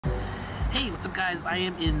Hey, what's up guys? I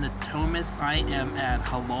am in Natomas. I am at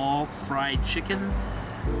Halal Fried Chicken.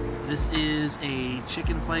 This is a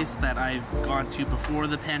chicken place that I've gone to before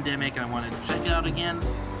the pandemic and I wanted to check it out again.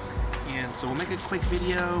 And so we'll make a quick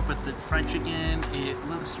video, but the fried chicken, it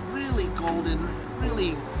looks really golden,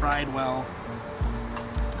 really fried well.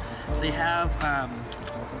 They have, I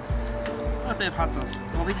don't know if they have hot sauce.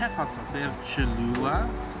 Well, they have hot sauce. They have Cholula.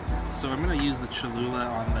 So I'm going to use the Cholula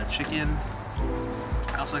on the chicken.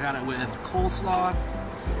 I also got it with coleslaw,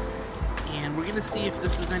 and we're gonna see if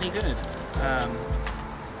this is any good.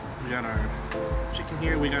 We got our chicken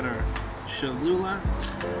here, we got our Cholula.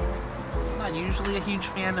 I'm not usually a huge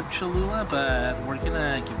fan of Cholula, but we're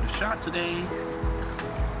gonna give it a shot today.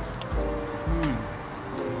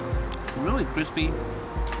 Really crispy.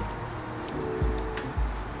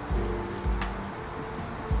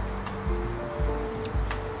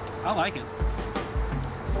 I like it.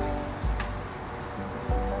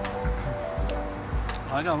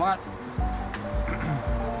 I like it a lot.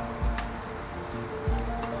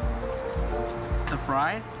 The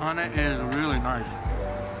fry on it is really nice.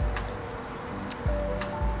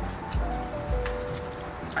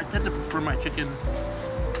 I tend to prefer my chicken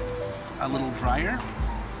a little drier,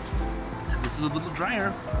 and this is a little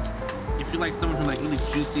drier. If you're like someone who like really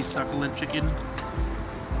juicy, succulent chicken,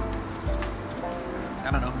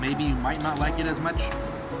 I don't know, maybe you might not like it as much.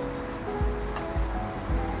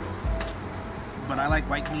 But I like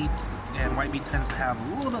white meat, and white meat tends to have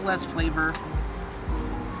a little bit less flavor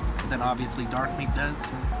than obviously dark meat does.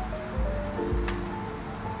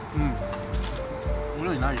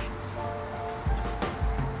 Really nice.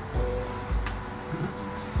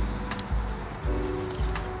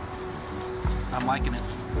 I'm liking it.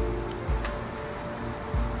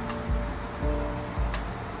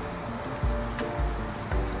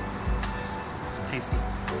 Tasty.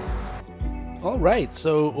 Alright,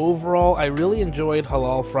 so overall I really enjoyed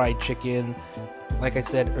Halal Fried Chicken. Like I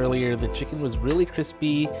said earlier, the chicken was really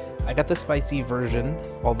crispy. I got the spicy version,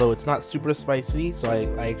 although it's not super spicy, so I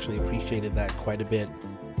actually appreciated that quite a bit.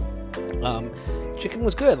 Chicken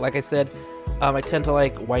was good. Like I said, I tend to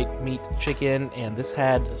like white meat chicken, and this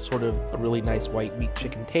had sort of a really nice white meat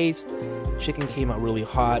chicken taste. Chicken came out really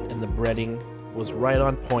hot, and the breading was right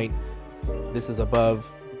on point. This is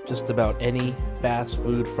above just about any fast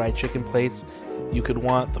food fried chicken place you could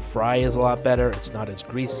want. The fry is a lot better. It's not as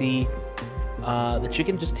greasy. The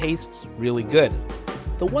chicken just tastes really good.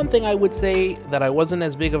 The one thing I would say that I wasn't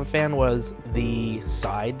as big of a fan was the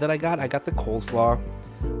side that I got. I got the coleslaw.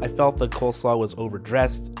 I felt the coleslaw was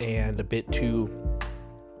overdressed and a bit too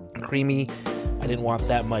creamy. I didn't want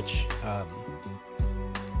that much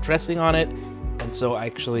dressing on it, and so I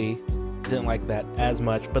actually didn't like that as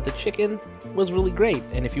much. But the chicken was really great,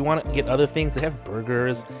 and if you want to get other things, they have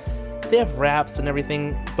burgers, they have wraps and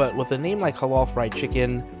everything. But with a name like Halal Fried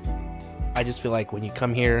Chicken, I just feel like when you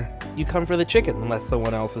come here, you come for the chicken, unless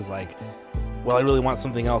someone else is like, well, I really want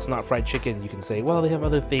something else, not fried chicken. You can say, well, they have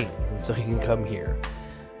other things, and so you can come here.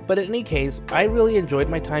 But in any case, I really enjoyed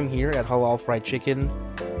my time here at Halal Fried Chicken.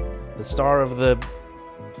 The star of the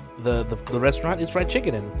restaurant is fried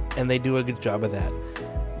chicken, and they do a good job of that.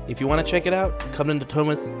 If you want to check it out, come into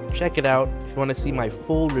Natomas, check it out. If you want to see my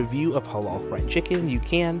full review of Halal Fried Chicken, you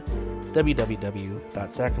can,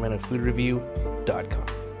 www.sacramentofoodreview.com.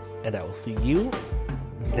 And I will see you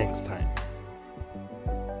next time.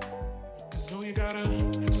 So you gotta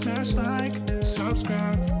smash like,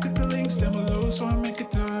 subscribe, click the links down below so I make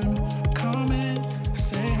it time.